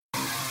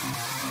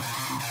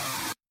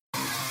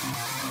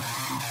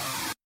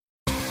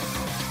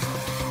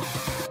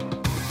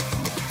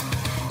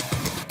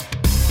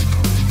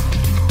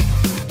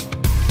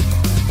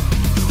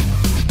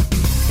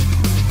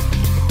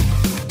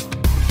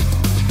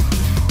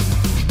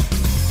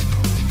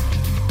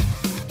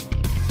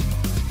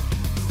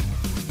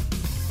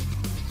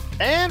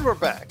And we're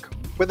back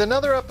with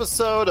another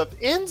episode of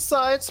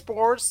Inside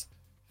Sports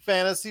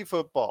Fantasy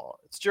Football.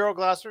 It's Gerald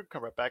Glasser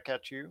coming right back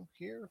at you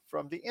here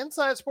from the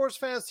Inside Sports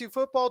Fantasy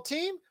Football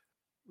team.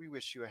 We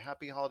wish you a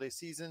happy holiday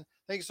season.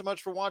 Thank you so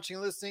much for watching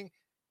and listening.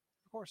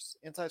 Of course,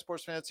 Inside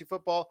Sports Fantasy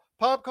Football,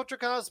 Pop Culture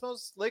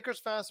Cosmos, Lakers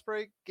Fast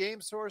Break,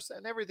 Game Source,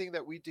 and everything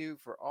that we do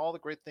for all the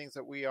great things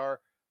that we are,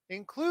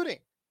 including,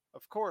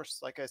 of course,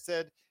 like I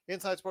said,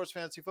 Inside Sports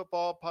Fantasy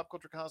Football, Pop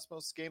Culture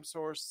Cosmos, Game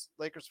Source,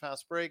 Lakers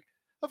Fast Break.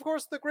 Of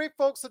course, the great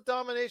folks at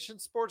Domination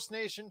Sports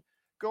Nation.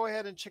 Go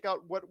ahead and check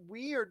out what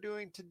we are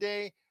doing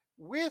today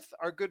with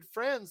our good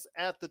friends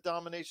at the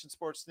Domination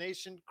Sports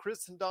Nation.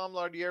 Chris and Dom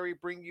Lardieri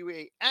bring you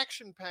a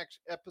action-packed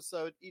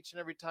episode each and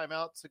every time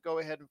out. So go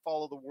ahead and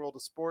follow the world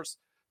of sports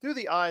through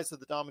the eyes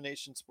of the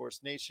Domination Sports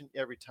Nation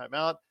every time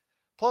out.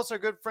 Plus our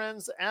good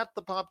friends at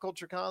the Pop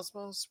Culture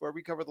Cosmos, where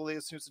we cover the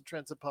latest news and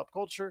trends in pop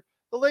culture.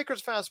 The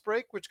Lakers Fast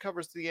Break, which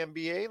covers the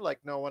NBA like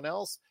no one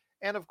else.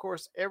 And, of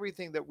course,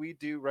 everything that we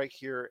do right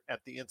here at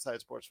the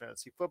Inside Sports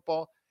Fantasy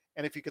Football.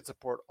 And if you could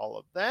support all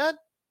of that,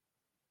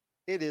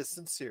 it is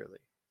sincerely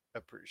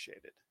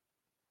appreciated.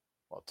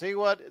 Well, I'll tell you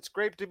what, it's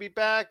great to be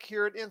back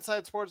here at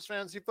Inside Sports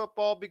Fantasy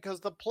Football because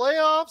the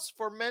playoffs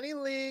for many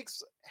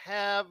leagues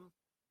have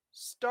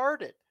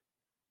started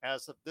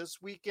as of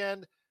this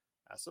weekend,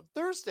 as of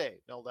Thursday,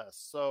 no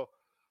less. So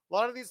a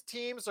lot of these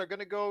teams are going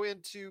to go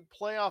into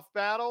playoff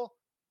battle.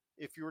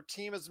 If your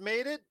team has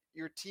made it,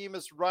 your team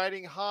is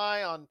riding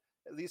high on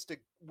at least a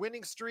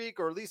winning streak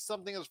or at least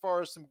something as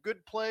far as some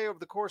good play over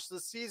the course of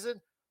the season.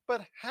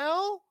 But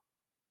how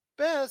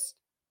best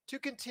to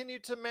continue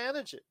to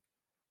manage it?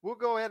 We'll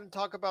go ahead and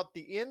talk about the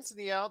ins and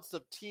the outs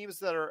of teams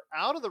that are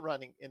out of the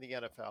running in the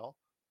NFL,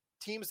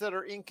 teams that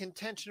are in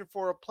contention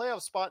for a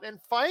playoff spot and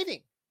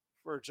fighting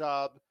for a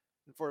job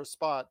and for a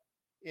spot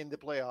in the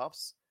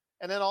playoffs,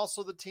 and then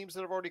also the teams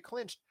that have already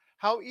clinched,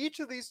 how each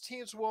of these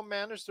teams will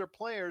manage their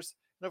players,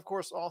 and of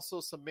course also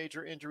some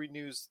major injury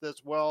news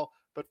as well.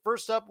 But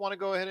first up, want to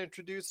go ahead and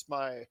introduce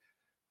my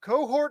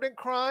cohort in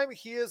crime.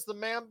 He is the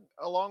man,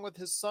 along with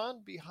his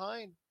son,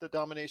 behind the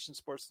Domination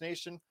Sports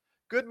Nation.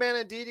 Good man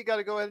indeed. You got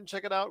to go ahead and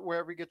check it out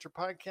wherever you get your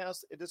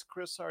podcast. It is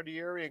Chris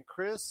Ardieri. And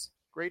Chris,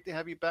 great to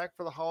have you back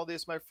for the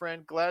holidays, my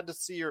friend. Glad to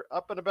see you're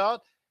up and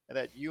about and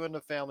that you and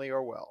the family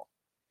are well.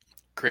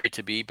 Great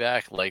to be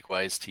back.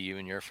 Likewise to you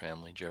and your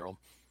family, Gerald.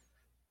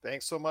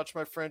 Thanks so much,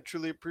 my friend.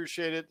 Truly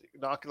appreciate it.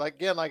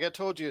 Like I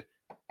told you,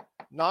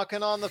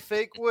 knocking on the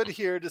fake wood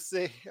here to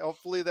say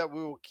hopefully that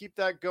we will keep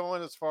that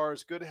going as far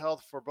as good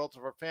health for both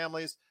of our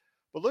families.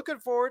 But looking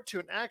forward to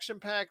an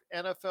action-packed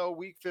NFL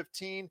Week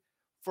 15.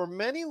 For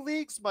many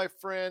leagues, my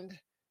friend,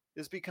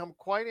 has become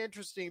quite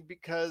interesting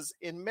because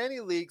in many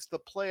leagues, the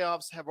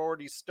playoffs have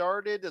already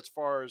started as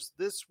far as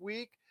this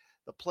week.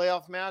 The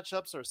playoff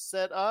matchups are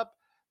set up.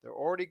 They're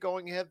already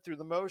going ahead through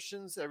the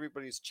motions.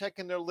 Everybody's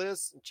checking their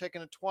lists and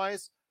checking it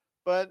twice.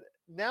 But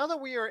now that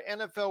we are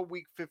NFL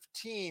Week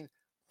 15,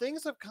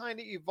 things have kind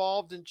of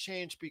evolved and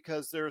changed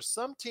because there are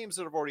some teams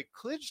that have already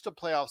clinched a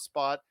playoff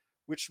spot,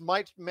 which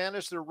might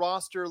manage their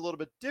roster a little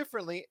bit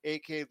differently,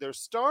 aka their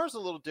stars a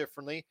little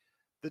differently.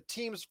 The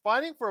teams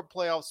fighting for a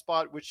playoff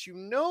spot, which you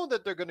know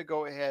that they're going to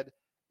go ahead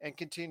and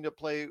continue to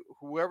play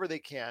whoever they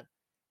can.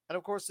 And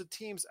of course, the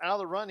teams out of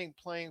the running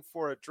playing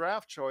for a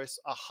draft choice,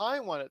 a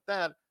high one at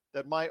that,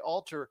 that might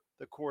alter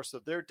the course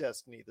of their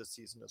destiny this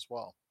season as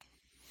well.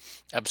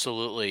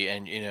 Absolutely.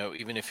 And,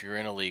 even if you're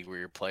in a league where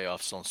your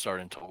playoffs don't start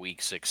until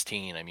week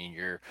 16, I mean,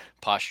 you're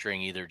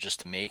posturing either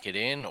just to make it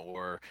in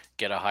or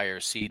get a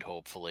higher seed,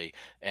 hopefully.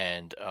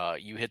 And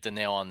you hit the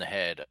nail on the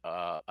head.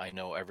 I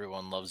know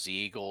everyone loves the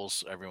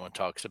Eagles. Everyone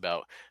talks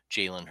about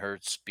Jalen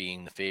Hurts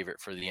being the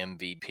favorite for the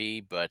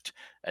MVP. But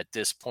at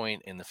this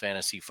point in the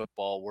fantasy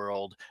football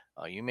world,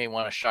 you may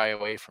want to shy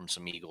away from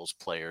some Eagles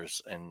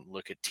players and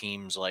look at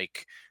teams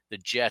like the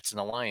Jets and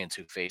the Lions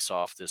who face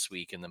off this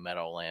week in the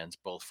Meadowlands,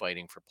 both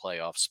fighting for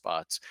playoff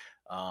spots.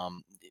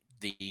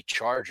 The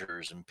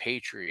Chargers and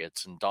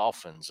Patriots and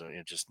Dolphins,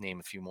 just name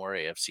a few more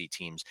AFC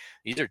teams.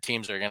 These are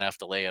teams that are going to have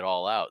to lay it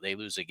all out. They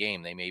lose a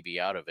game, they may be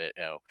out of it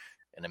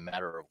in a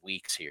matter of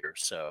weeks here.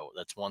 So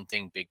that's one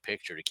thing, big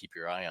picture, to keep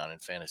your eye on in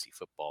fantasy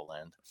football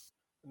land.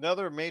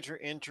 Another major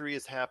injury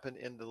has happened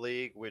in the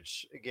league,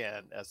 which,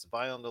 again, as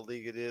violent a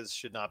league it is,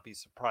 should not be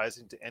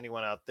surprising to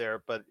anyone out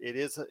there. But it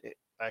is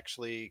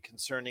actually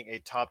concerning a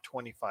top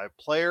 25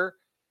 player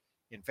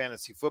in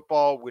fantasy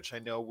football, which I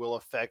know will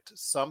affect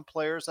some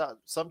players,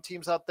 some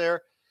teams out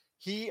there.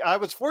 I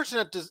was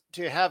fortunate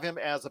to have him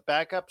as a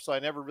backup, so I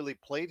never really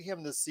played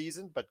him this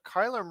season. But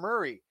Kyler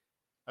Murray,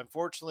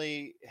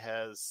 unfortunately,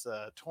 has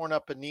torn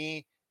up a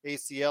knee,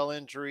 ACL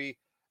injury.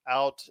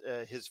 Out.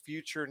 His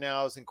future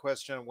now is in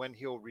question on when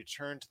he'll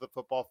return to the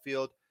football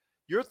field.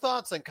 Your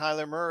thoughts on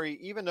Kyler Murray?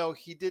 Even though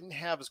he didn't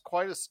have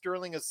quite as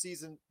sterling a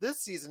season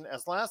this season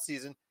as last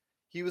season,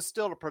 he was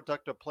still a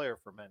productive player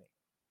for many.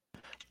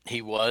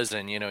 He was,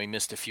 and he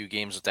missed a few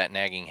games with that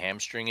nagging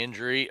hamstring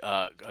injury.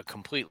 A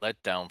complete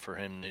letdown for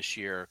him this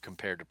year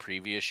compared to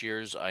previous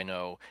years. I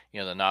know,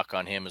 the knock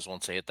on him is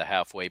once they hit the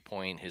halfway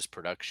point, his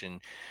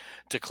production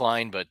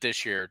declined, but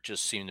this year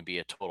just seemed to be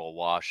a total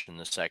wash in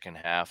the second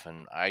half.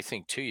 And I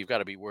think too, you've got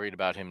to be worried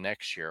about him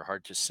next year.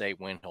 Hard to say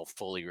when he'll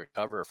fully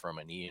recover from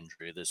a knee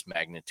injury of this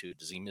magnitude.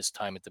 Does he miss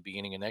time at the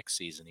beginning of next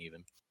season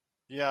even?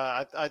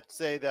 Yeah, I'd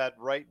say that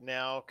right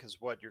now because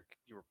what you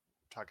were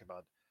talking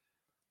about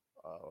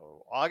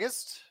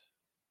August,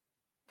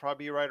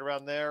 probably right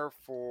around there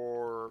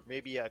for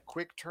maybe a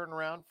quick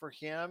turnaround for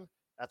him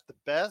at the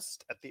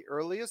best, at the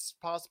earliest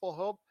possible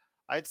hope.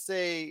 I'd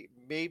say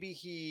maybe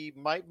he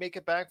might make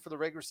it back for the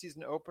regular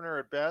season opener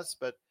at best,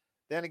 but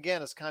then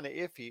again, it's kind of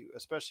iffy,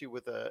 especially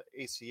with a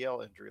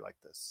ACL injury like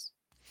this.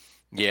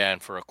 Yeah,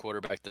 and for a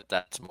quarterback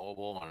that's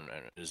mobile and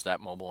is that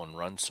mobile and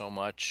runs so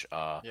much,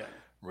 Yeah.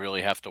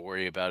 really have to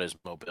worry about his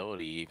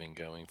mobility even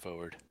going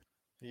forward.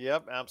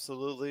 Yep,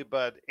 absolutely.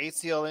 But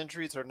ACL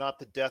injuries are not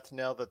the death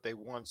knell that they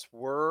once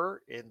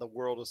were in the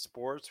world of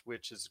sports,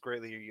 which is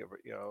greatly,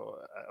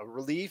 a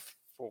relief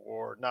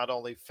for not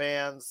only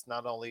fans,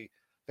 not only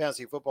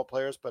fantasy football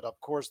players, but of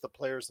course the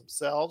players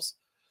themselves.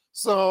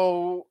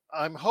 So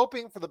I'm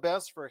hoping for the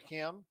best for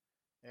him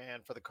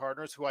and for the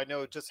Cardinals, who I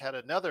know just had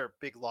another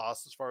big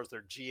loss as far as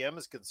their GM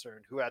is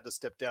concerned, who had to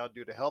step down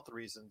due to health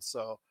reasons.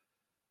 So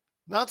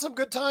not some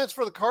good times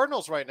for the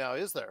Cardinals right now,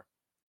 is there?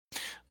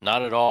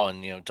 Not at all.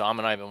 And Dom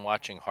and I have been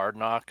watching Hard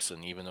Knocks,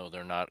 and even though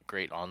they're not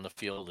great on the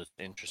field, it's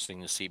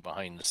interesting to see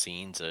behind the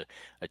scenes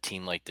a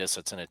team like this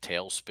that's in a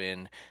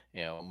tailspin.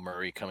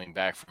 Murray coming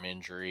back from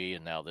injury,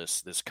 and now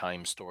this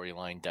Keim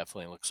storyline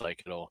definitely looks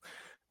like it'll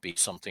be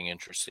something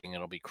interesting.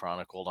 It'll be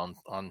chronicled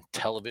on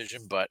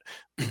television. But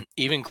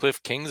even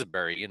Cliff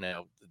Kingsbury,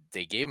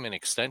 they gave him an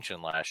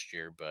extension last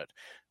year, but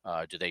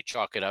do they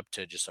chalk it up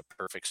to just a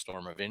perfect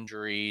storm of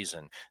injuries?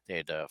 And they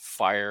had to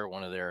fire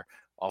one of their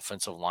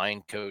offensive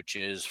line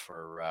coaches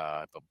for,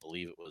 I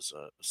believe it was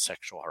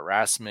sexual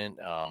harassment.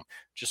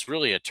 Just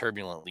really a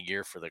turbulent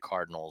year for the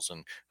Cardinals,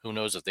 and who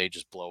knows if they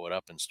just blow it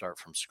up and start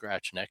from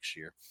scratch next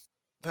year.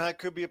 That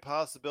could be a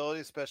possibility,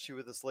 especially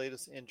with this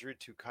latest injury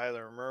to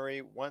Kyler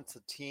Murray. Once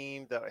a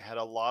team that had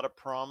a lot of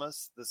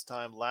promise this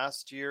time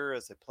last year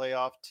as a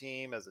playoff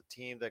team, as a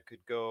team that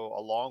could go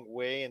a long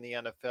way in the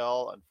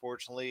NFL.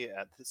 Unfortunately,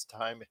 at this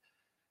time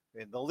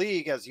in the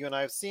league, as you and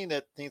I have seen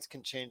it, things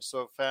can change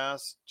so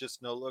fast.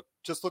 Just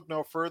look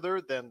no further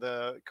than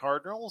the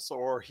Cardinals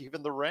or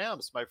even the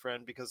Rams, my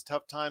friend, because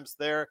tough times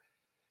there.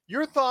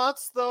 Your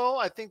thoughts, though?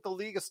 I think the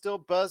league is still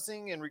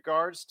buzzing in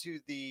regards to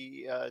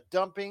the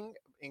dumping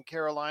in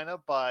Carolina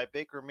by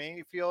Baker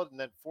Mayfield, and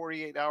then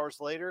 48 hours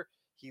later,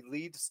 he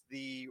leads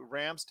the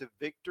Rams to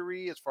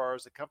victory as far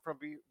as the come from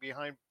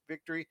behind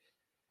victory.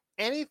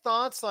 Any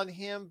thoughts on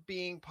him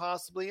being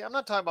possibly? I'm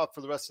not talking about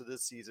for the rest of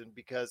this season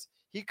because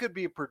he could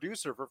be a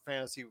producer for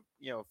fantasy,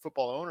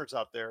 football owners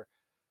out there.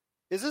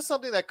 Is this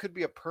something that could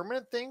be a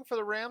permanent thing for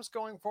the Rams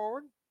going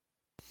forward?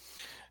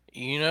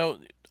 You know,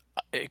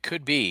 it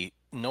could be.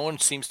 No one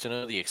seems to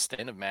know the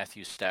extent of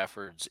Matthew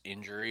Stafford's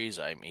injuries.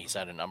 I mean, he's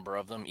had a number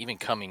of them. Even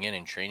coming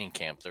in training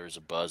camp, there was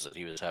a buzz that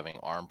he was having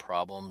arm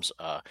problems.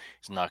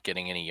 He's not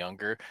getting any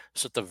younger.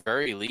 So at the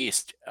very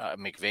least,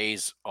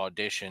 McVay's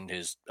auditioned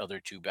his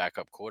other two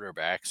backup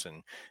quarterbacks,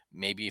 and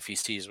maybe if he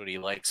sees what he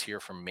likes here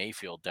from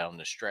Mayfield down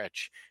the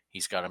stretch,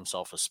 he's got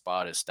himself a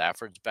spot as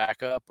Stafford's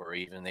backup, or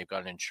even they've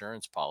got an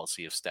insurance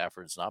policy if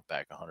Stafford's not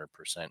back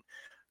 100%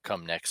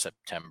 come next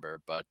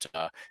September. But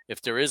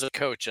if there is a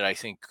coach that I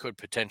think could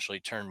potentially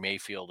turn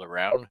Mayfield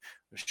around,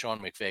 Sean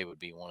McVay would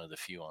be one of the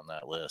few on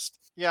that list.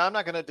 Yeah, I'm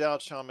not going to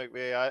doubt Sean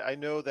McVay. I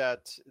know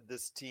that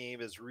this team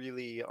is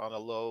really on a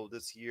low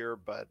this year,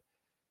 but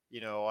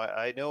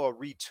I know a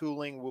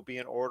retooling will be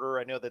in order.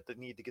 I know that they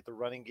need to get the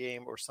running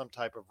game or some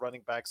type of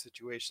running back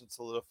situation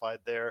solidified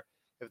there.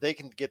 If they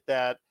can get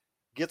that,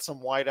 get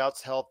some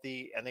wideouts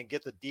healthy, and then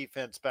get the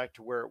defense back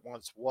to where it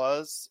once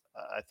was,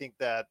 I think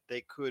that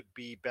they could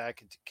be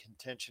back into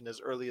contention as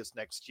early as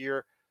next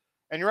year.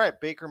 And you're right,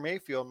 Baker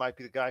Mayfield might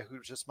be the guy who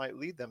just might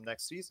lead them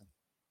next season.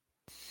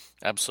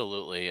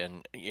 Absolutely.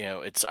 And,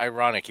 it's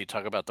ironic. You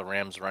talk about the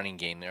Rams running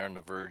game. They're on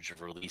the verge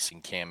of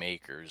releasing Cam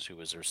Akers, who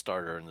was their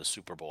starter in the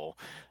Super Bowl.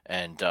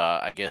 And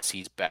I guess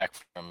he's back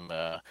from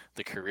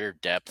the career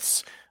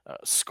depths,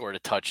 scored a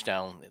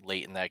touchdown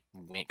late in that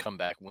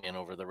comeback win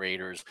over the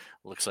Raiders.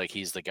 Looks like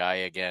he's the guy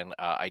again.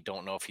 I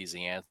don't know if he's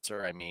the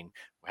answer. I mean,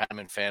 we had him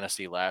in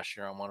fantasy last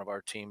year on one of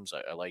our teams.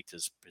 I liked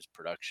his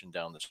production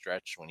down the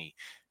stretch when he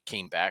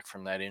came back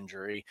from that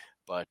injury.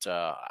 But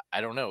I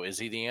don't know. Is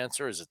he the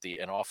answer? Is it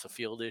an off the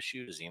field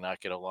issue? Does he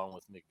not get along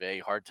with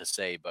McVay? Hard to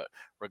say. But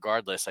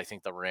regardless, I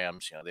think the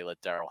Rams, they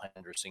let Darrell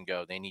Henderson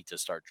go. They need to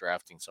start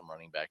drafting some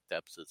running back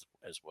depth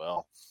as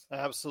well.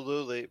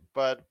 Absolutely.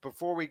 But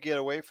before we get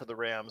away from the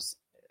Rams,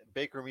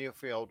 Baker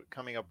Mayfield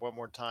coming up one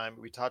more time.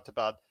 We talked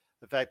about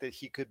the fact that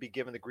he could be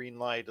given the green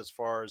light as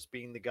far as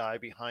being the guy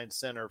behind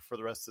center for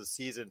the rest of the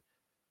season.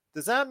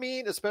 Does that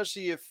mean,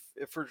 especially if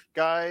for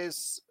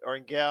guys or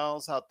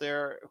gals out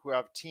there who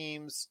have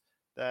teams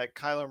that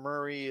Kyler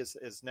Murray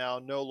is now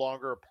no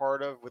longer a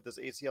part of with his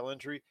ACL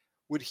injury.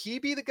 Would he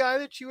be the guy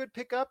that you would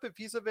pick up if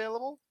he's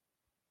available?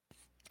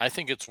 I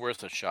think it's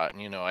worth a shot.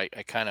 And, I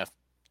kind of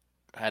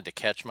had to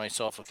catch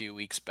myself a few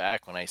weeks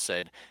back when I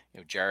said,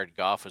 Jared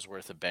Goff is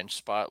worth a bench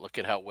spot. Look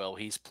at how well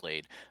he's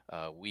played.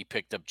 We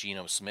picked up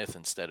Geno Smith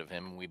instead of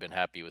him, and we've been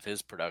happy with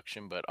his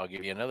production. But I'll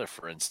give you another,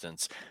 for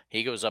instance.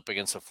 He goes up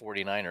against the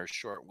 49ers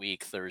short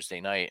week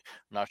Thursday night.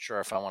 I'm not sure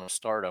if I want to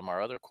start him.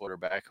 Our other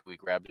quarterback, who we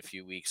grabbed a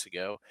few weeks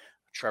ago,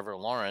 Trevor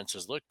Lawrence,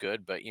 has looked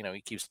good, but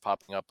he keeps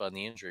popping up on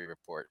the injury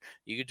report.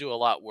 You could do a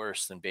lot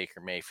worse than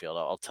Baker Mayfield.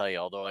 I'll tell you,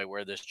 although I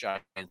wear this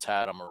Giants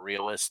hat, I'm a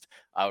realist.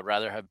 I would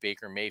rather have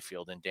Baker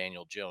Mayfield than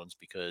Daniel Jones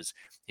because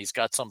he's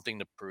got something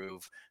to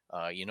prove.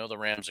 The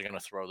Rams are going to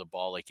throw the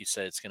ball. Like you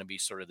said, it's going to be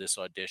sort of this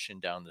audition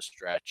down the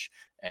stretch.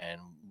 And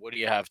what do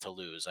you have to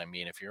lose? I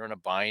mean, if you're in a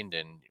bind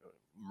and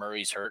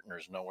Murray's hurt and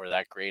there's nowhere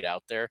that great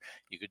out there,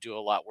 you could do a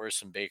lot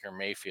worse than Baker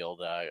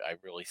Mayfield. I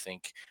really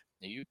think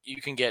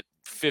you can get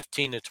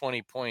 15 to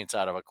 20 points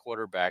out of a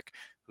quarterback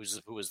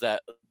who was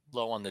that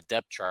low on the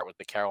depth chart with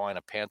the Carolina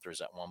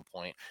Panthers at one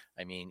point.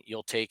 I mean,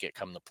 you'll take it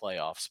come the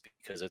playoffs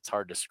because it's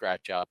hard to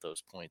scratch out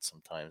those points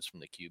sometimes from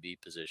the QB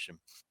position.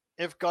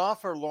 If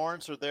Goff or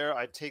Lawrence are there,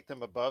 I'd take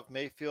them above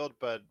Mayfield.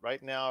 But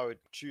right now, I would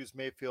choose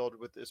Mayfield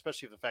with,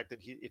 especially the fact that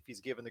if he's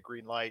given the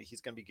green light,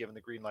 he's going to be given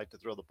the green light to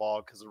throw the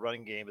ball because the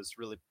running game is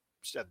really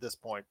at this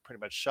point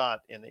pretty much shot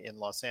in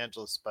Los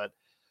Angeles. But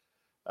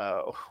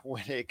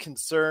when it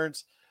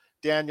concerns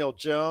Daniel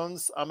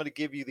Jones, I'm going to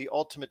give you the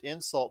ultimate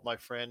insult, my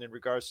friend, in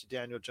regards to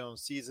Daniel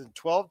Jones' season.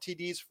 12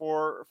 TDs,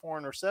 four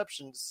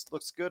interceptions.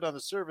 Looks good on the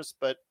surface,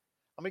 but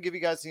I'm going to give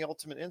you guys the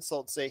ultimate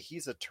insult and say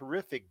he's a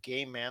terrific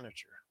game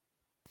manager.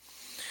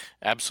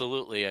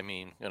 Absolutely. I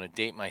mean, I'm going to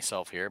date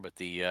myself here, but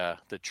the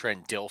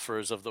Trent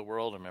Dilfers of the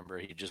world, remember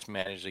he just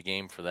managed a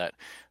game for that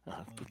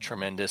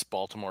tremendous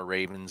Baltimore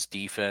Ravens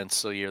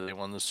defense the year they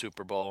won the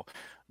Super Bowl.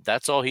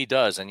 That's all he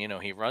does, and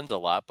he runs a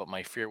lot. But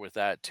my fear with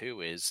that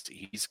too is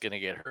he's going to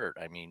get hurt.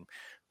 I mean,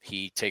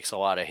 he takes a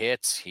lot of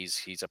hits.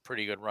 He's a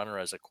pretty good runner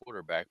as a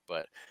quarterback,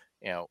 but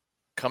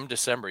come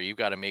December, you've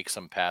got to make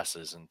some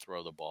passes and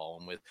throw the ball.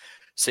 And with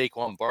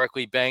Saquon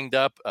Barkley banged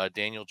up,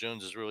 Daniel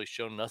Jones has really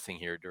shown nothing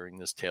here during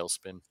this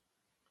tailspin.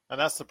 And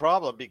that's the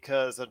problem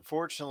because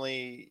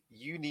unfortunately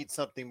you need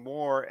something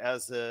more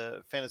as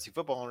a fantasy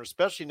football owner,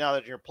 especially now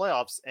that you're in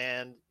playoffs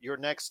and your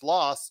next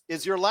loss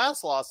is your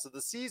last loss of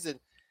the season.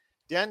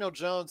 Daniel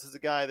Jones is a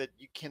guy that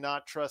you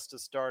cannot trust to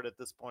start at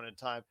this point in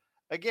time.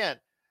 Again,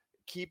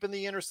 keeping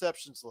the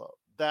interceptions low.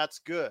 That's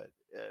good.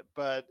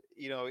 But,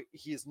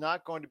 he's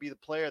not going to be the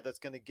player that's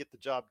going to get the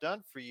job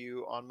done for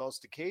you on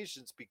most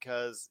occasions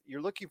because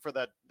you're looking for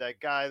that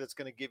guy that's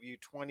going to give you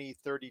 20,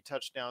 30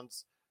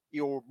 touchdowns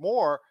or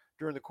more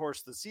during the course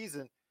of the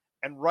season.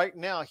 And right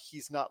now,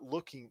 he's not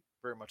looking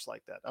very much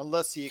like that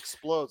unless he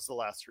explodes the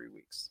last 3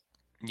 weeks.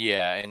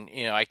 Yeah, and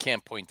I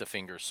can't point the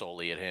finger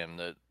solely at him.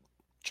 The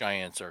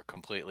Giants are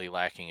completely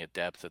lacking at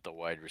depth at the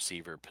wide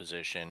receiver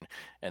position,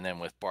 and then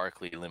with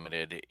Barkley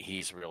limited,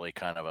 he's really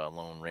kind of a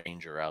lone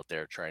ranger out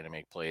there trying to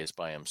make plays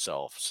by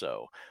himself.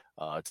 So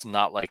it's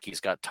not like he's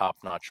got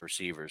top-notch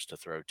receivers to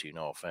throw to.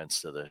 No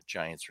offense to the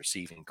Giants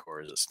receiving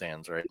core as it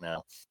stands right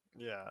now.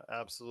 Yeah,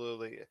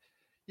 absolutely.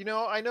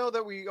 I know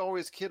that we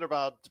always kid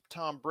about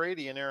Tom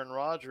Brady and Aaron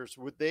Rodgers.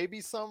 Would they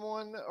be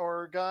someone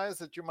or guys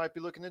that you might be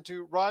looking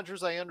into?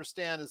 Rodgers, I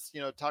understand, is,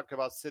 talking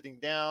about sitting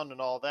down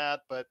and all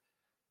that, but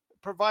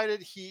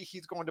provided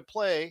he's going to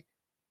play,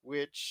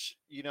 which,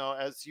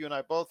 as you and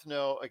I both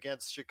know,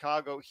 against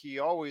Chicago, he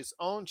always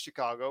owns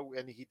Chicago,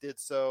 and he did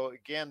so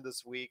again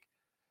this week.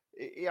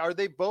 Are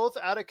they both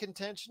out of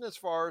contention as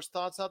far as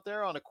thoughts out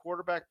there on a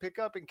quarterback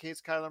pickup in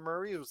case Kyler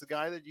Murray was the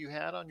guy that you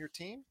had on your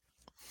team?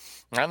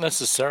 Not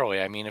necessarily.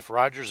 I mean, if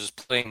Rodgers is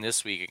playing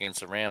this week against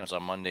the Rams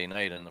on Monday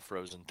night in the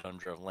frozen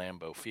tundra of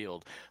Lambeau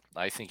Field,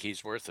 I think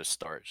he's worth a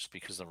start just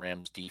because the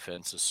Rams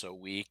defense is so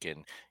weak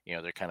and,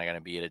 they're kind of going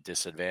to be at a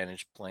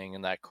disadvantage playing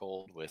in that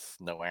cold with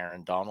no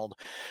Aaron Donald.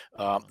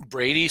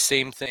 Brady,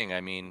 same thing.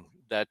 I mean,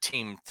 that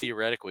team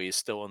theoretically is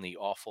still in the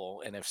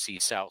awful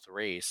NFC South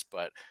race,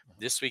 but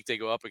this week they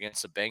go up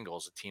against the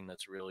Bengals, a team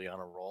that's really on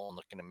a roll and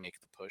looking to make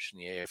the push in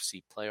the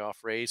AFC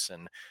playoff race.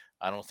 And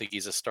I don't think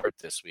he's a start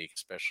this week,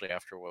 especially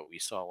after what we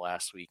saw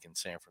last week in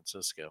San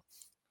Francisco.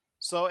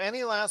 So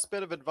any last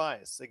bit of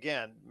advice?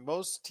 Again,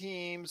 most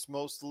teams,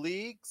 most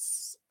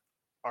leagues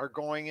are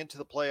going into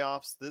the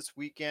playoffs this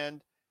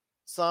weekend.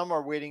 Some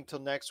are waiting till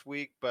next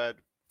week, but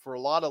for a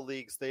lot of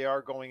leagues, they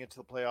are going into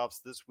the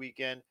playoffs this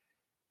weekend.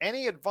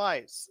 Any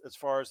advice as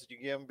far as you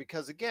give them?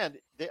 Because again,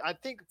 I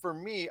think for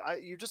me,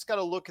 you just got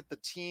to look at the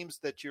teams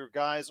that your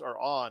guys are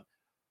on.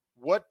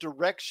 What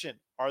direction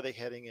are they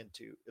heading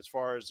into as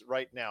far as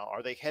right now?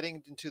 Are they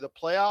heading into the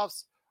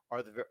playoffs?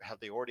 Have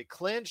they already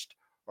clinched?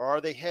 Or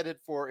are they headed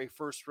for a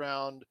first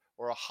round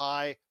or a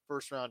high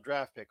first round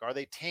draft pick? Are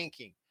they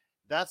tanking?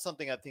 That's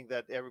something I think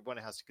that everyone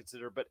has to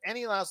consider. But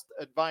any last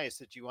advice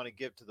that you want to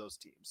give to those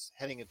teams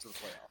heading into the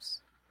playoffs?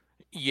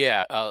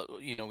 Yeah,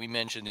 we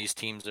mentioned these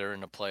teams that are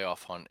in the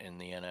playoff hunt in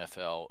the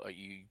NFL.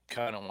 You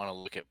kind of want to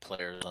look at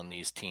players on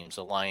these teams.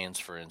 The Lions,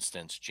 for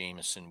instance,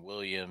 Jamison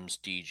Williams,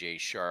 DJ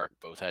Shark,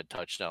 both had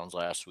touchdowns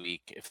last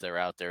week. If they're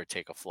out there,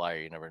 take a flyer.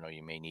 You never know,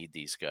 you may need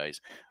these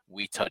guys.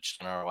 We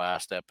touched in our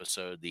last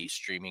episode the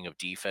streaming of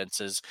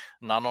defenses.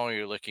 Not only are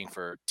you looking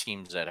for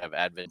teams that have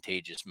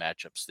advantageous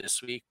matchups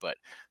this week, but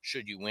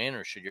should you win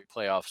or should your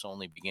playoffs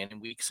only begin in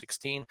week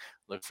 16,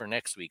 look for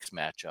next week's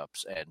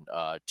matchups. And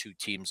two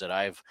teams that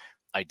I've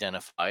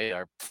identify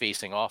are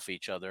facing off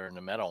each other in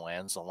the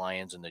Meadowlands, the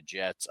Lions and the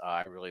Jets.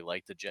 I really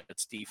like the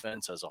Jets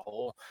defense as a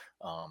whole.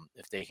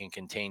 If they can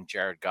contain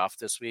Jared Goff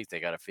this week, they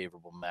got a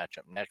favorable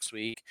matchup next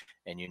week,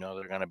 and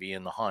they're going to be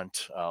in the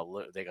hunt.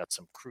 They got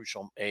some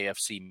crucial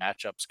AFC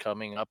matchups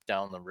coming up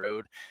down the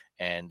road.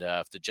 And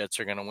if the Jets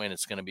are going to win,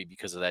 it's going to be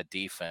because of that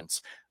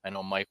defense. I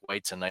know Mike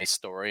White's a nice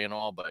story and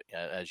all, but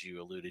as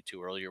you alluded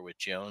to earlier with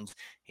Jones,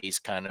 he's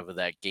kind of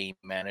that game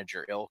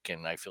manager ilk,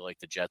 and I feel like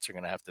the Jets are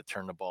going to have to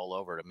turn the ball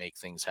over to make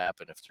things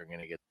happen if they're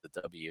going to get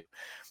the W.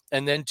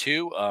 And then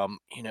two,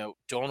 don't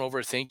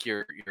overthink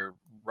your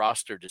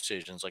roster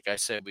decisions. Like I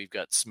said, we've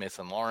got Smith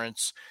and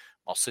Lawrence.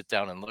 I'll sit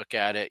down and look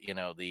at it.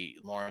 The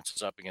Lawrence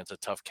is up against a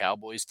tough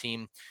Cowboys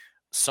team.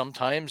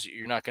 Sometimes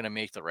you're not going to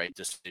make the right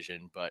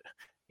decision, but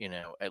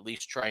at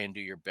least try and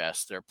do your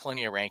best. There are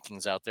plenty of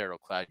rankings out there that'll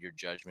cloud your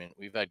judgment.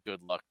 We've had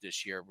good luck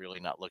this year, really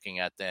not looking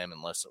at them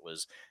unless it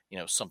was,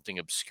 something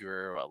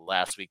obscure.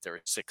 Last week, there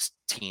were 6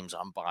 teams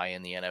on bye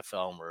in the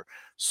NFL, and we're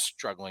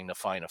struggling to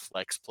find a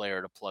flex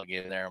player to plug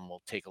in there, and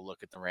we'll take a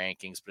look at the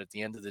rankings. But at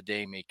the end of the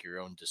day, make your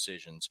own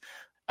decisions.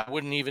 I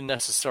wouldn't even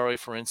necessarily,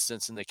 for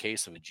instance, in the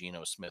case of a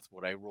Geno Smith,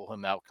 would I rule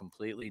him out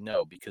completely?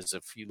 No, because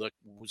if you look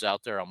who's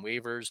out there on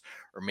waivers,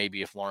 or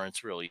maybe if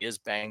Lawrence really is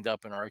banged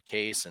up in our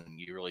case, and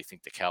you really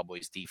think the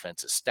Cowboys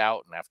defense is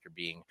stout, and after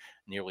being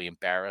nearly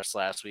embarrassed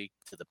last week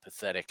to the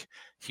pathetic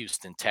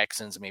Houston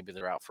Texans, maybe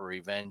they're out for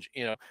revenge.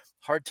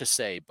 Hard to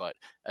say, but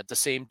at the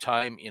same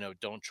time,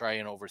 don't try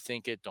and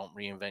overthink it. Don't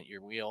reinvent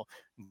your wheel.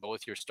 Go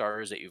with your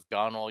starters that you've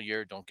gone all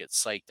year. Don't get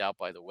psyched out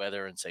by the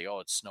weather and say, oh,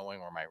 it's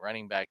snowing or my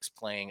running back's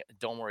playing.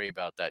 Don't worry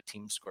about that.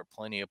 Teams score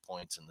plenty of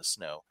points in the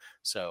snow.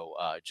 So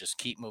just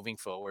keep moving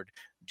forward.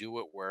 Do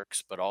what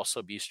works, but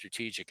also be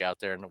strategic out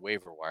there in the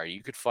waiver wire.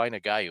 You could find a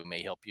guy who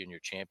may help you in your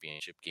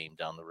championship game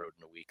down the road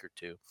in a week or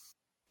two.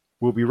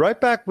 We'll be right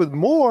back with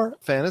more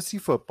fantasy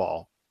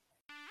football.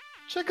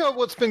 Check out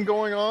what's been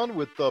going on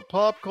with the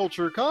Pop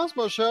Culture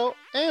Cosmos Show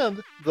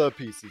and the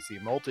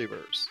PCC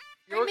Multiverse.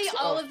 Bring me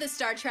all of the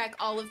Star Trek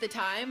all of the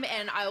time,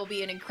 and I will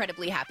be an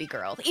incredibly happy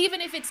girl.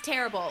 Even if it's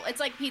terrible. It's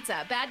like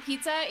pizza. Bad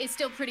pizza is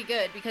still pretty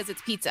good because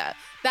it's pizza.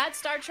 Bad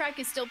Star Trek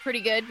is still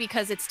pretty good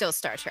because it's still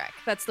Star Trek.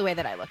 That's the way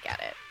that I look at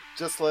it.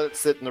 Just let it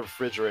sit in the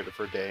refrigerator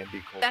for a day and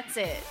be cold. That's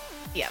it.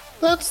 Yep.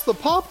 That's the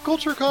Pop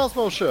Culture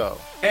Cosmos Show.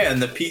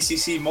 And the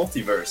PCC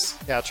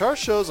Multiverse. Catch our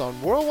shows on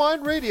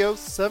Worldwide Radio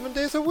 7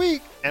 days a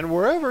week and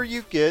wherever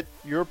you get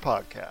your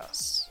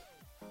podcasts.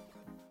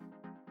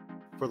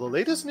 For the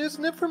latest news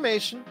and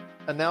information,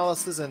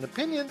 analysis and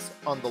opinions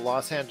on the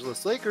Los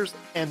Angeles Lakers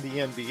and the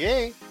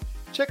NBA,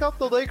 check out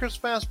the Lakers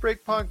Fast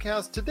Break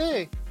podcast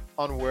today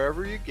on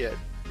wherever you get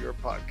your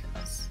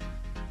podcasts.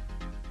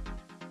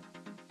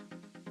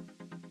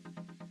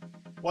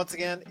 Once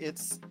again,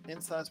 it's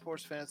Inside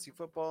Sports Fantasy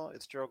Football.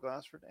 It's Gerald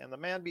Glassford and the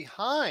man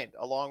behind,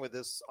 along with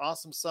his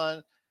awesome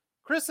son,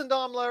 Chris and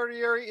Dom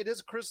Lardieri. It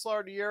is Chris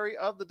Lardieri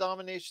of the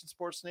Domination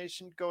Sports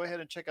Nation. Go ahead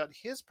and check out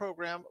his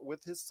program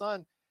with his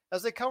son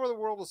as they cover the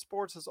world of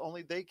sports as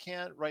only they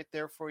can, right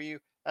there for you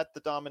at the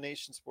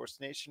Domination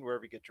Sports Nation,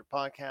 wherever you get your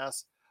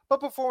podcasts.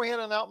 But before we head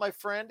on out, my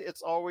friend,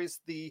 it's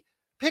always the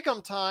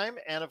pick'em time.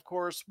 And of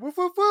course, woof,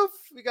 woof, woof,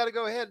 we got to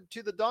go ahead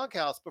to the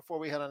doghouse before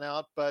we head on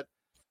out. But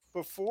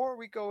before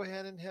we go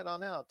ahead and head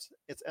on out,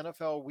 it's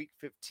NFL Week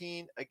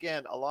 15.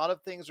 Again, a lot of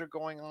things are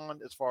going on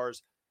as far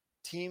as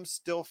teams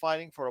still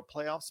fighting for a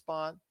playoff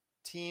spot,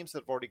 teams that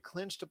have already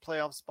clinched a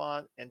playoff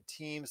spot, and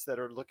teams that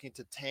are looking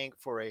to tank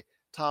for a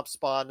top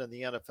spot in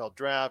the NFL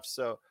draft.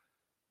 So,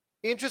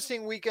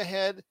 interesting week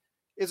ahead.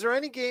 Is there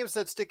any games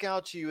that stick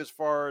out to you as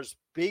far as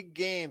big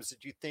games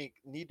that you think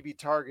need to be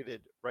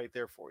targeted right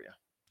there for you?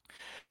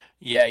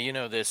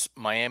 Yeah, this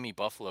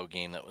Miami-Buffalo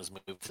game that was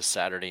moved to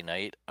Saturday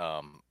night,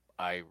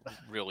 I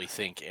really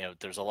think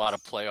there's a lot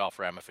of playoff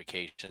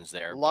ramifications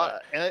there.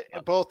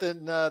 Both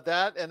in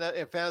that and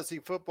in fantasy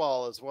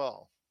football as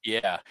well.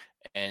 Yeah,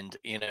 and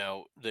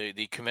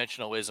the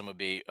conventionalism would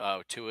be,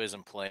 Tua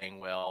isn't playing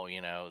well.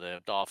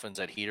 The Dolphins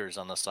had heaters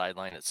on the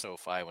sideline at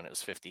SoFi when it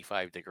was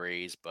 55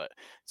 degrees, but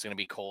it's going to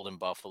be cold in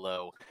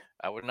Buffalo.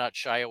 I would not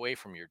shy away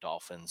from your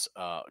Dolphins.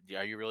 Are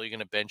you really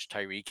going to bench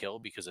Tyreek Hill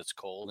because it's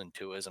cold and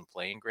Tua isn't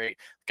playing great?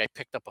 The guy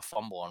picked up a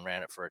fumble and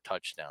ran it for a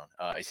touchdown.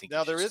 I think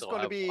now there is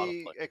going to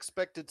be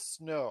expected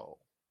snow,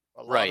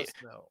 a lot right. of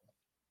snow.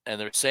 And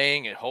they're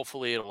saying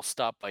hopefully it'll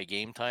stop by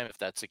game time. If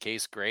that's the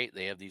case, great.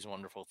 They have these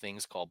wonderful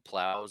things called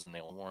plows, and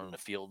they'll warm the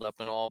field up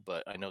and all.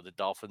 But I know the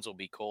Dolphins will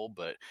be cold,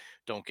 but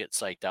don't get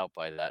psyched out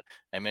by that.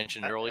 I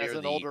mentioned earlier. As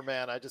an older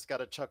man, I just got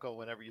to chuckle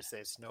whenever you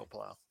say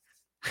snowplow.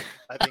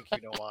 I think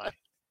you know why.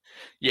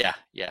 Yeah,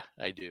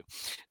 I do.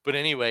 But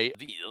anyway,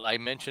 I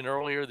mentioned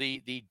earlier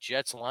the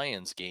Jets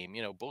Lions game.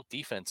 Both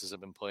defenses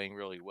have been playing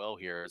really well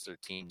here as their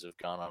teams have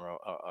gone on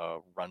a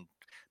run,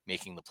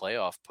 making the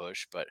playoff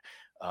push. But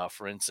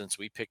for instance,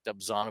 we picked up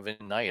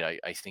Zonovan Knight.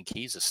 I think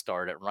he's a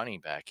start at running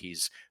back.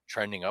 He's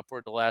trending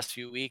upward the last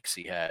few weeks.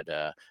 He had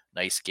a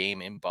nice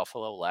game in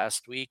Buffalo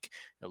last week.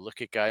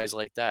 Look at guys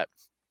like that.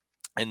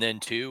 And then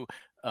two,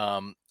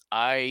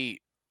 I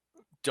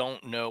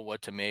don't know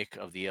what to make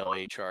of the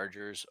LA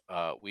Chargers.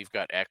 We've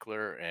got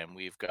Eckler and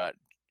we've got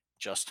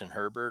Justin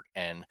Herbert,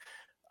 and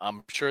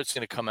I'm sure it's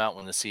going to come out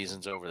when the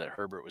season's over that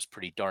Herbert was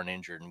pretty darn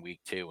injured in week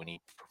 2 when he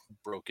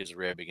broke his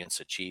rib against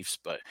the Chiefs,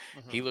 but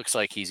he looks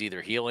like he's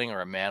either healing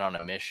or a man on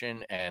a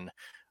mission. And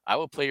I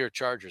will play your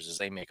Chargers as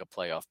they make a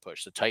playoff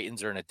push. The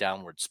Titans are in a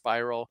downward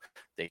spiral.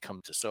 They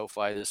come to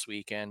SoFi this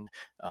weekend.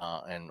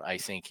 And I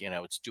think,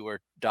 it's do or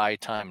die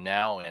time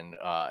now. And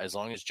as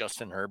long as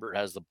Justin Herbert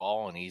has the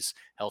ball and he's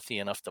healthy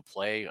enough to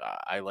play,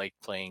 I like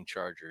playing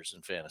Chargers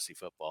in fantasy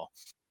football.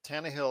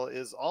 Tannehill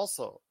is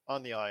also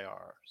on the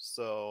IR.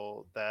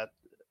 So that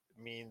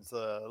means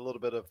a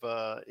little bit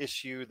of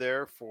issue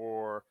there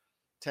for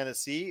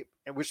Tennessee,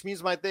 and which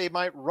means they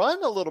might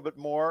run a little bit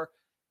more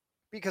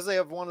because they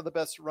have one of the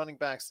best running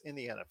backs in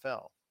the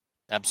NFL.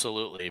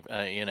 Absolutely.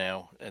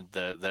 And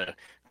the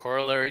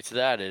corollary to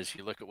that is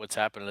you look at what's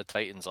happened to the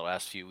Titans the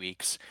last few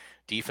weeks.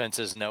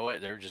 Defenses know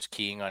it. They're just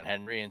keying on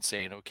Henry and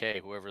saying,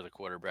 okay, whoever the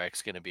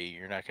quarterback's going to be,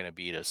 you're not going to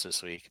beat us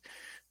this week.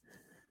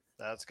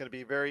 That's going to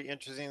be very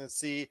interesting to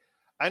see.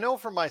 I know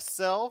for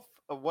myself,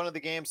 one of the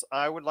games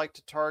I would like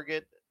to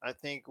target, I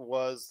think,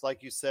 was,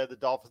 like you said, the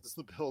Dolphins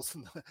and the Bills,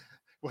 and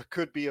what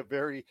could be a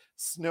very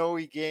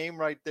snowy game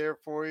right there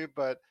for you.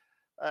 But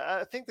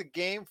I think the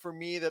game for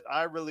me that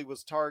I really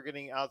was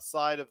targeting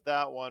outside of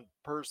that one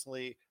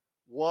personally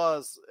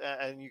was,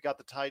 and you got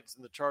the Titans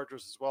and the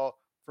Chargers as well.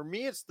 For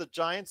me, it's the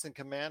Giants and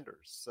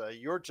Commanders.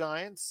 Your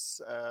Giants,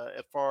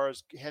 as far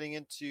as heading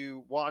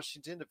into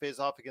Washington to face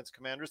off against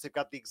Commanders, they've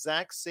got the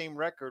exact same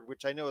record,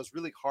 which I know is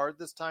really hard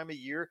this time of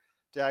year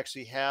to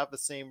actually have the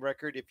same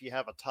record if you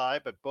have a tie.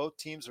 But both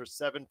teams are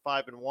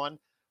 7-5-1,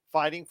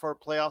 fighting for a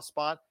playoff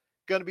spot.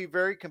 Going to be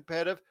very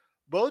competitive.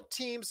 Both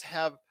teams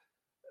have,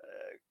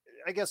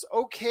 I guess,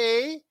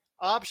 okay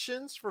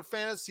options for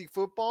fantasy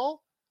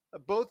football.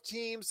 Both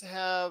teams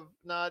have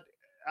not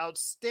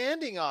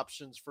outstanding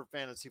options for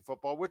fantasy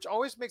football, which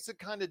always makes it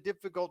kind of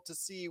difficult to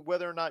see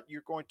whether or not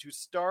you're going to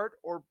start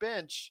or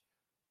bench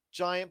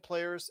Giant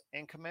players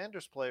and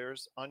Commanders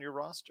players on your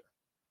roster.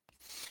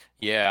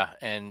 Yeah,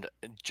 and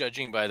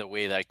judging by the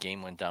way that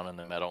game went down in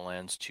the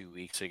Meadowlands 2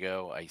 weeks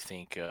ago, I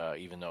think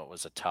even though it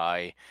was a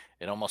tie,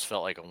 it almost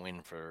felt like a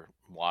win for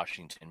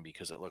Washington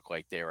because it looked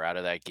like they were out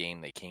of that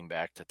game. They came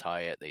back to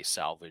tie it. They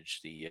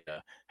salvaged the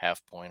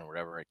half point or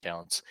whatever it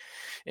counts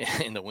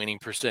in the winning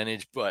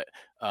percentage. But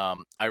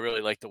I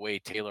really like the way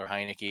Taylor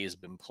Heineke has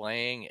been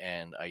playing,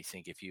 and I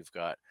think if you've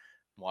got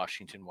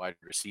Washington wide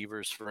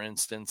receivers, for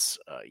instance,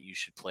 you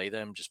should play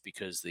them just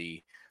because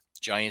the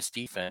Giants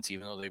defense,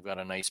 even though they've got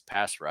a nice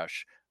pass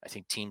rush, I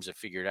think teams have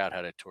figured out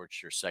how to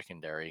torch their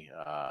secondary.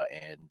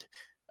 And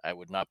I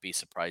would not be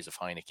surprised if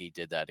Heineke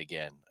did that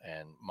again.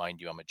 And mind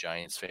you, I'm a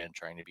Giants fan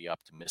trying to be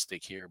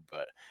optimistic here,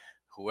 but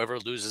whoever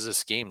loses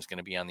this game is going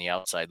to be on the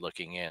outside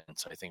looking in.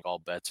 So I think all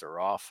bets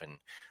are off. And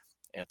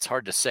it's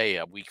hard to say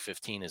a week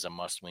 15 is a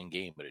must-win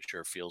game, but it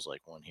sure feels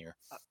like one here.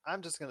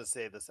 I'm just going to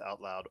say this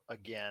out loud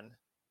again,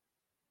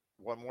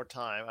 one more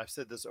time. I've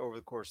said this over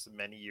the course of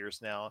many years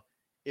now.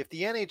 If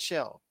the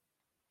NHL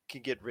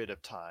can get rid of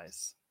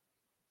ties,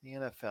 the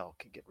NFL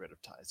can get rid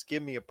of ties.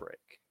 Give me a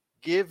break.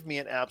 Give me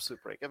an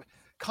absolute break.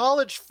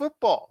 College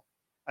football,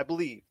 I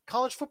believe.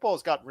 College football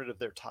has gotten rid of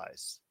their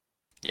ties.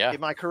 Yeah.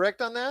 Am I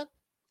correct on that?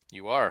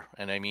 You are.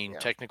 And I mean,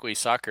 technically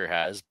soccer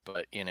has,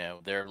 but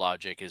their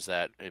logic is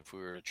that if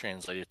we were to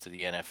translate it to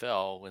the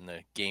NFL, when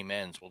the game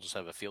ends, we'll just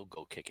have a field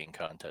goal kicking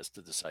contest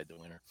to decide the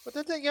winner. But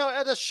the thing,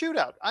 at a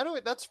shootout,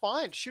 that's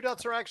fine.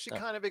 Shootouts are actually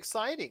kind of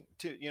exciting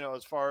to,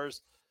 as far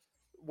as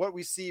what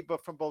we see,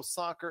 but from both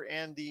soccer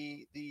and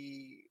the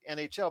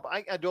NHL.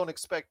 But I don't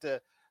expect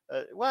to.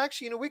 Well,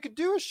 actually, we could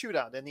do a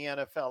shootout in the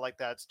NFL like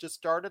that. It's just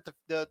start at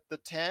the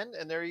 10,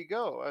 and there you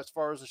go. As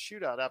far as a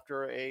shootout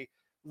after a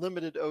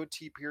limited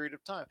OT period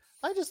of time,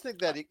 I just think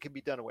that it can be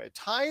done away.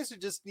 Ties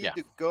just need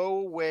to go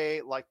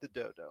away like the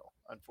dodo.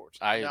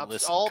 Unfortunately,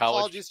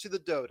 apologies to the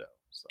dodo.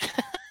 So.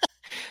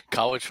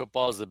 College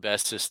football is the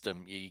best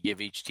system. You give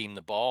each team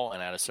the ball,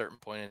 and at a certain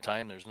point in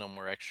time, there's no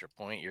more extra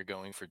point. You're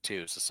going for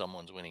 2, so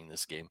someone's winning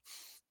this game.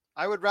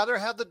 I would rather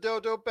have the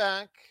dodo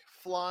back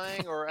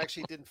flying, or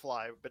actually didn't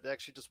fly, but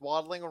actually just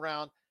waddling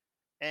around,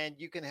 and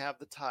you can have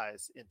the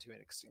ties into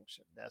an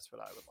extinction. That's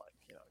what I would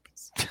like.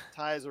 Because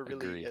ties are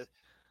really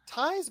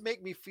ties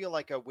make me feel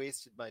like I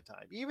wasted my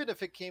time, even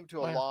if it came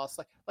to a loss.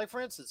 Like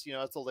for instance,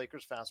 it's the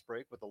Lakers fast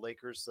break with the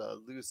Lakers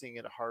losing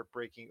in a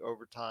heartbreaking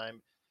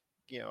overtime.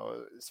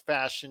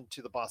 Fashion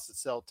to the Boston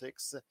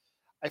Celtics.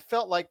 I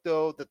felt like,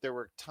 though, that there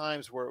were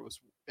times where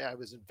I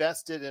was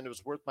invested and it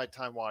was worth my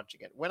time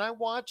watching it. When I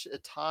watch a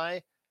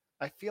tie,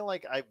 I feel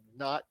like I've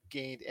not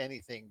gained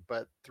anything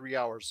but 3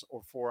 hours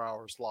or 4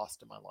 hours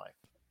lost in my life.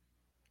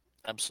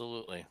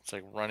 Absolutely. It's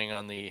like running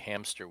on the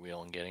hamster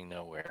wheel and getting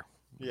nowhere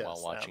while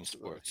Yes, watching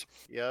absolutely. sports.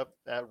 Yep,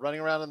 running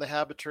around in the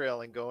habit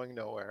trail and going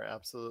nowhere.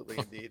 Absolutely,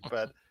 indeed.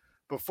 But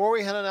before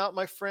we head on out,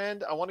 my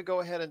friend, I want to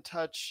go ahead and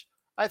touch,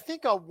 I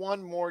think, on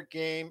one more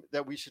game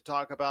that we should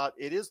talk about.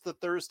 It is the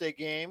Thursday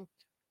game,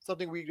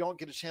 something we don't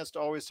get a chance to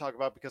always talk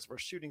about because of our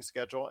shooting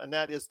schedule, and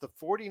that is the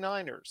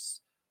 49ers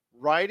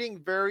riding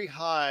very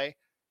high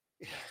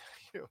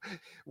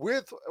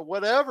with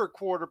whatever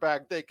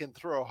quarterback they can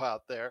throw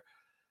out there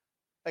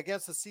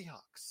against the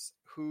Seahawks,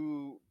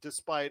 who,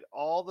 despite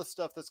all the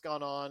stuff that's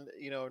gone on,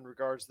 in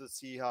regards to the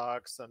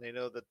Seahawks, and I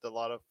know that a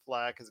lot of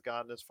flack has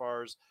gotten as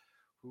far as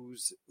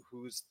who's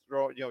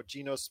throwing,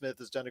 Geno Smith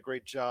has done a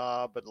great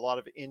job, but a lot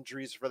of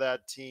injuries for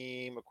that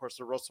team. Of course,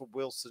 the Russell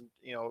Wilson,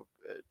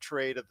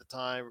 trade at the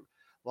time,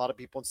 a lot of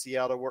people in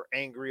Seattle were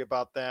angry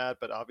about that,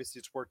 but obviously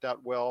it's worked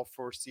out well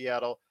for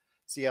Seattle.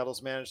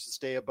 Seattle's managed to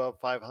stay above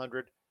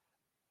 500.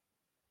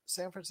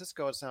 San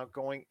Francisco is now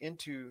going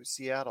into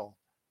Seattle,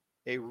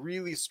 a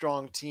really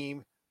strong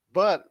team,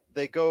 but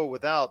they go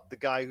without the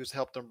guy who's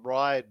helped them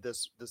ride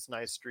this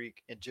nice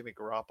streak in Jimmy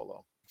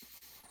Garoppolo.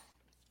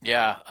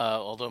 Yeah,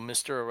 although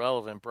Mr.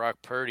 Irrelevant, Brock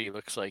Purdy,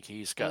 looks like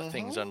he's got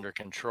things under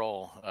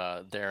control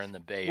there in the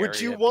Bay Area. Would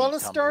you want to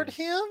start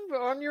him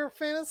on your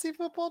fantasy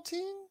football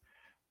team?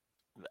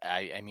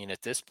 I mean,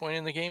 at this point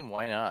in the game,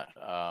 why not?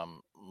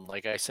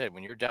 Like I said,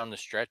 when you're down the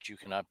stretch, you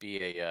cannot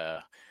be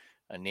a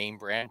name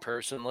brand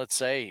person, let's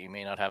say. You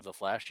may not have the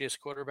flashiest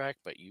quarterback,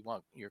 but you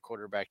want your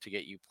quarterback to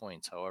get you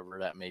points, however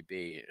that may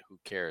be. Who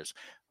cares?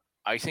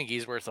 I think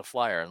he's worth a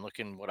flyer. And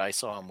looking what I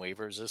saw on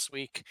waivers this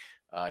week,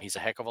 he's a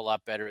heck of a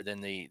lot better than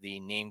the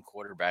name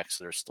quarterbacks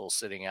that are still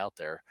sitting out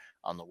there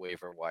on the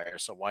waiver wire.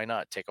 So why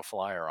not take a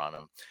flyer on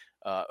him?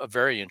 A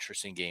very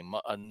interesting game.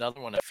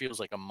 Another one that feels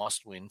like a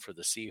must-win for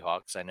the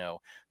Seahawks. I know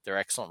their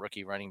excellent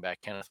rookie running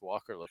back, Kenneth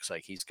Walker, looks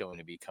like he's going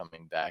to be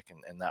coming back,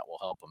 and that will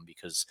help him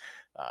because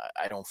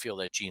I don't feel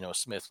that Geno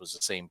Smith was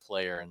the same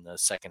player in the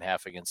second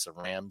half against the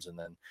Rams and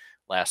then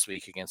last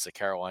week against the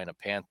Carolina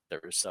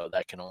Panthers, so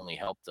that can only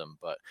help them.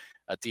 But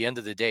at the end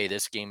of the day,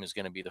 this game is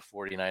going to be the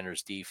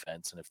 49ers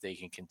defense, and if they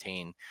can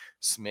contain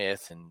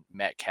Smith and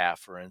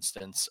Metcalf, for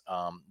instance,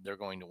 they're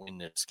going to win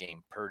this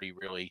game. Purdy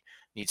really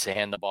needs to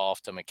hand the ball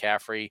off to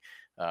McCaffrey,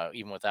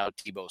 even without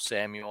Deebo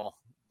Samuel.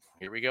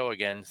 Here we go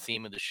again,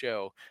 theme of the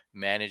show,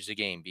 manage the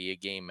game, be a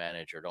game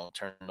manager. Don't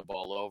turn the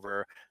ball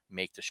over,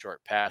 make the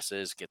short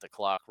passes, get the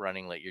clock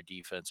running, let your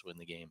defense win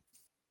the game.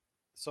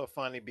 So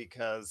funny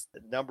because,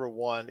 number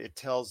one, it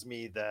tells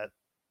me that,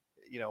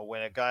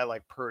 when a guy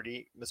like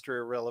Purdy, Mr.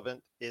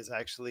 Irrelevant, is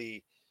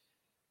actually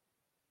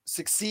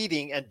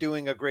succeeding and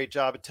doing a great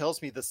job, it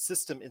tells me the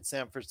system in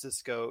San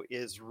Francisco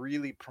is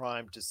really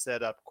primed to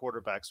set up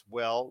quarterbacks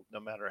well,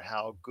 no matter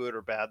how good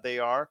or bad they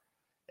are.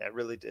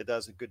 It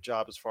does a good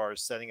job as far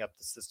as setting up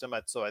the system.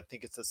 So I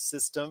think it's a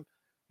system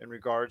in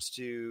regards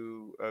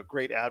to a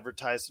great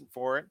advertising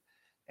for it.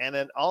 And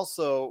then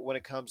also when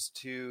it comes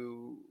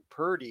to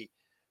Purdy,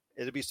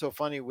 it'd be so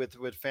funny with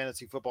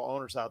fantasy football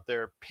owners out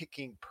there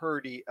picking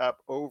Purdy up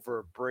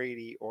over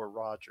Brady or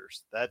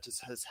Rodgers. That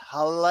just is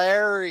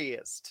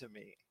hilarious to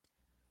me.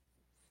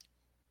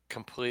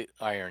 Complete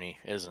irony,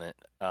 isn't it?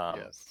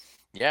 Yes.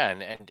 Yeah,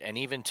 and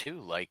even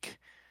too, like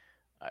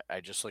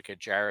I just look at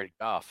Jared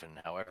Goff and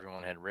how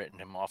everyone had written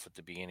him off at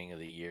the beginning of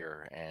the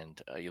year,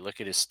 and you look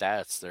at his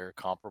stats; they're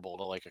comparable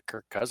to like a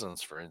Kirk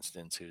Cousins, for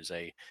instance, who's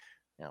a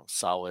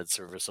solid,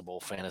 serviceable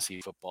fantasy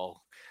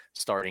football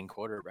starting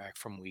quarterback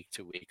from week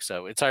to week.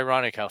 So it's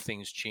ironic how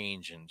things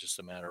change in just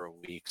a matter of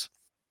weeks.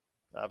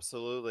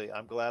 Absolutely.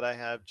 I'm glad I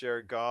have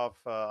Jared Goff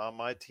on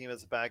my team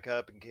as a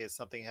backup in case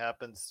something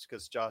happens,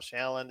 because Josh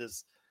Allen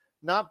has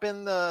not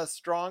been the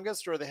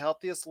strongest or the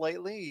healthiest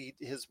lately.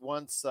 His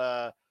once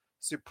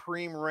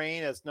supreme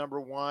reign as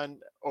number one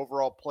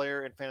overall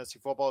player in fantasy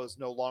football is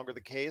no longer the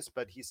case,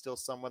 but he's still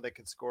someone that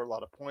can score a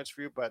lot of points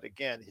for you. But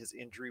again, his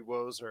injury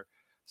woes are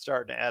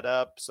starting to add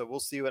up. So we'll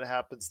see what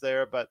happens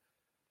there. But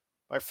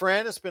my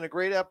friend, it's been a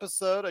great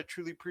episode. I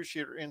truly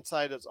appreciate your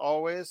insight as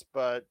always,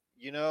 but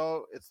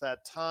it's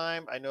that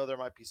time. I know there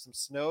might be some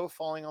snow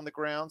falling on the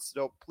ground,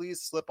 so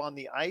please slip on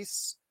the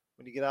ice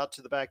when you get out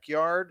to the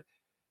backyard.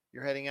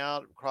 You're heading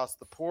out across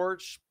the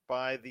porch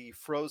by the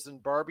frozen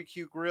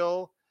barbecue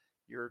grill.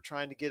 You're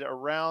trying to get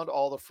around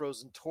all the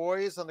frozen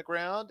toys on the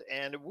ground,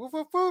 and woof,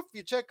 woof, woof,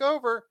 you check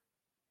over.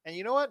 And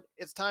you know what?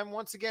 It's time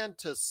once again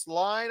to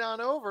slide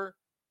on over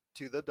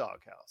to the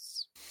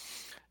doghouse.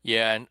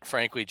 Yeah, and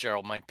frankly,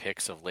 Gerald, my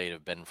picks of late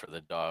have been for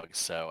the dogs.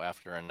 So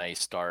after a nice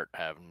start,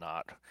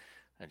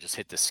 I just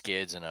hit the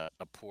skids in a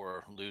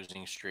poor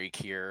losing streak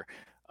here.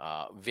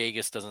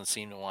 Vegas doesn't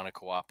seem to want to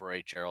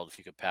cooperate, Gerald. If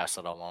you could pass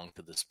that along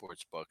to the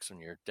sports books when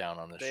you're down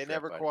on the strip, they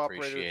never I'd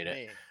cooperated appreciate with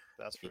it. me.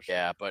 That's for sure.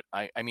 Yeah, but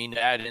I mean,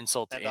 to add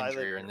insult to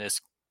injury, in this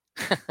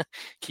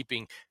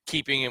keeping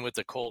in with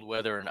the cold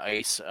weather and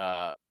ice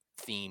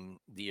theme,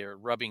 the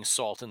rubbing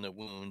salt in the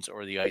wounds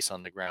or the ice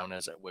on the ground,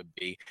 as it would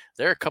be.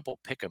 There are a couple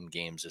pick'em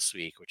games this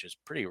week, which is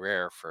pretty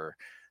rare for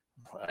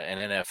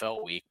an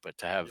NFL week, but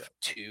to have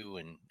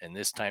two and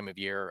this time of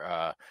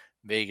year,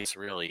 Vegas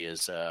really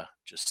is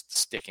just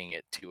sticking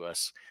it to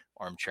us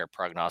armchair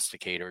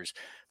prognosticators.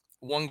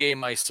 One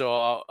game I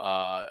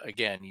saw,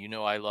 again,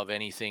 I love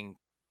anything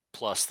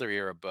 +3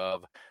 or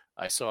above.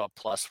 I saw a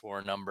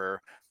 +4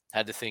 number.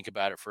 Had to think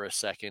about it for a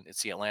second.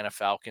 It's the Atlanta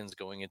Falcons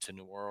going into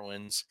New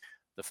Orleans.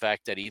 The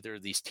fact that either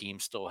of these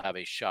teams still have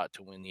a shot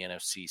to win the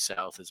NFC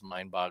South is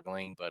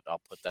mind-boggling, but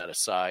I'll put that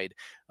aside.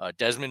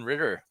 Desmond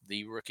Ridder,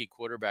 the rookie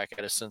quarterback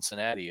out of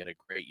Cincinnati, had a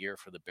great year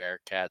for the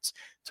Bearcats,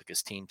 took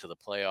his team to the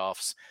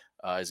playoffs,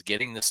 is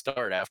getting the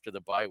start after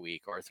the bye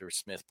week. Arthur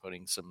Smith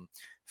putting some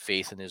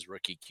faith in his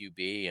rookie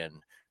QB,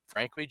 and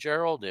frankly,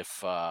 Gerald,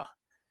 if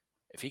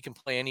he can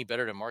play any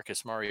better than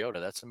Marcus Mariota,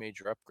 that's a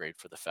major upgrade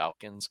for the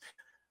Falcons.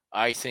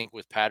 I think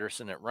with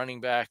Patterson at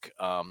running back,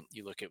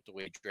 you look at the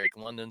way Drake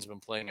London's been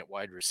playing at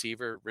wide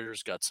receiver.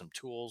 Ritter's got some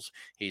tools.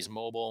 He's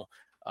mobile.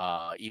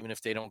 Even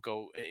if they don't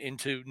go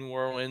into New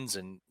Orleans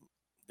and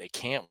they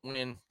can't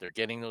win, they're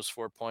getting those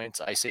 4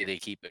 points. I say they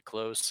keep it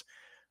close.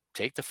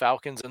 Take the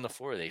Falcons in the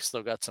 4. They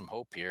still got some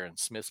hope here, and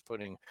Smith's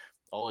putting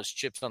all his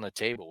chips on the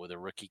table with a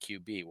rookie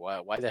QB.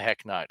 Why the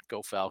heck not?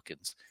 Go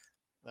Falcons.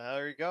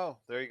 There you go.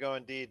 There you go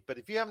indeed. But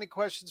if you have any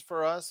questions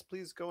for us,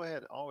 please go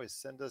ahead. Always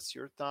send us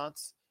your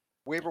thoughts.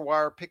 Waiver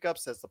wire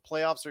pickups as the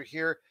playoffs are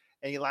here.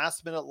 Any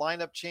last minute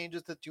lineup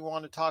changes that you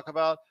want to talk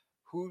about?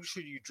 Who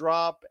should you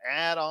drop,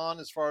 add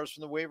on as far as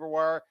from the waiver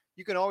wire?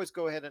 You can always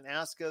go ahead and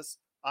ask us,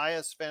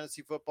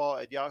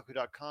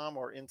 isfantasyfootball@yahoo.com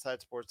or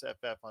Inside Sports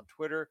FF on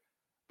Twitter.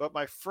 But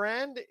my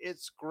friend,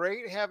 it's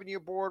great having you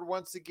aboard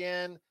once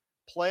again.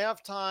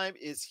 Playoff time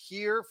is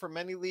here for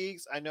many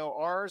leagues. I know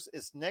ours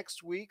is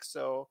next week,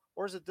 or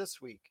is it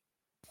this week?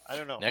 I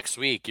don't know. Next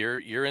week,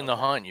 you're in the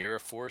hunt. You're a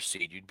 4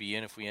 seed. You'd be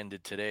in if we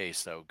ended today.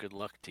 So good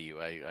luck to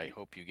you. I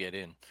hope you get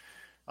in.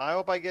 I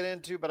hope I get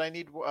into, but I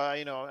need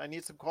I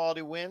need some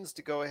quality wins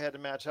to go ahead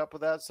and match up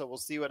with that. So we'll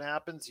see what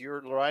happens.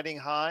 You're riding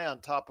high on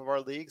top of our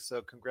league,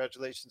 so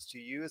congratulations to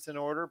you. It's in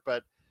order,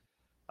 but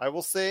I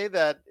will say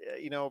that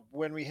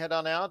when we head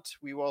on out,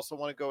 we also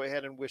want to go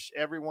ahead and wish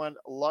everyone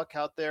luck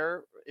out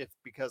there.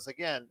 Because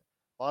again,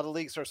 a lot of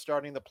leagues are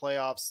starting the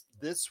playoffs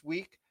this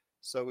week,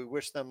 so we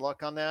wish them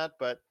luck on that.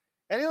 But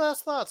any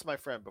last thoughts, my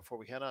friend, before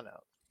we head on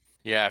out?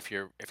 Yeah, if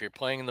you're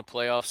playing in the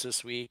playoffs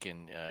this week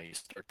and you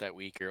start that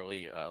week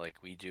early, like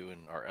we do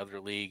in our other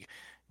league,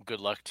 good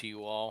luck to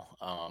you all.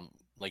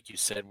 Like you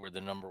said, we're the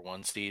number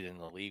 1 seed in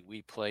the league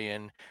we play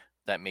in.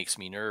 That makes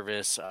me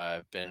nervous.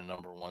 I've been a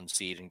number 1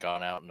 seed and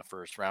gone out in the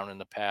first round in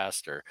the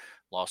past or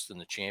lost in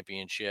the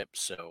championship.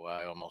 So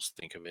I almost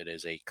think of it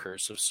as a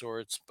curse of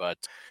sorts. But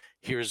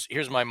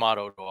here's my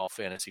motto to all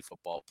fantasy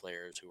football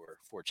players who are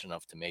fortunate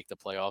enough to make the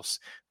playoffs.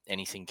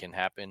 Anything can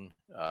happen.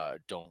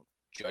 Don't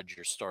judge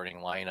your starting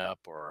lineup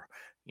or,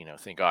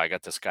 think, I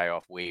got this guy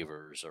off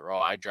waivers or,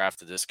 I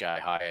drafted this guy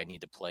high. I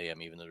need to play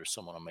him even though there's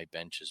someone on my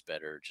bench is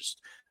better.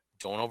 Just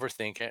don't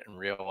overthink it and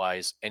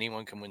realize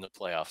anyone can win the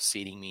playoffs.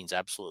 Seeding means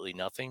absolutely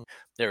nothing.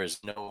 There is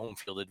no home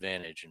field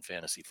advantage in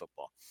fantasy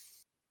football.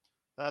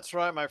 That's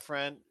right, my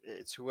friend.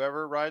 It's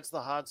whoever rides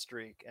the hot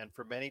streak. And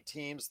for many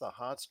teams, the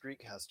hot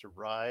streak has to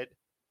ride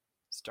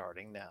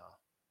starting now.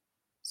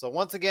 So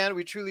once again,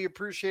 we truly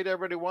appreciate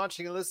everybody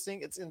watching and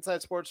listening. It's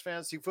Inside Sports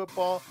Fantasy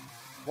Football.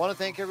 Want to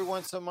thank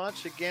everyone so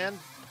much. Again,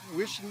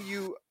 wishing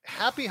you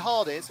happy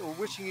holidays, or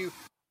wishing you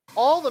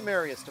all the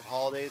merriest of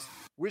holidays.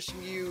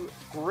 Wishing you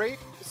great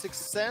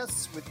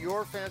success with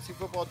your fantasy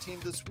football team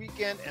this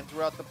weekend and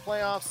throughout the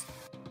playoffs.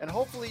 And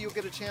hopefully you'll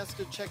get a chance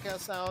to check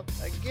us out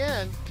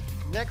again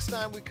next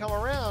time we come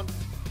around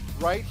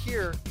right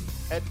here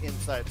at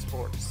Inside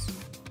Sports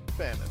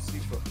Fantasy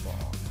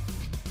Football.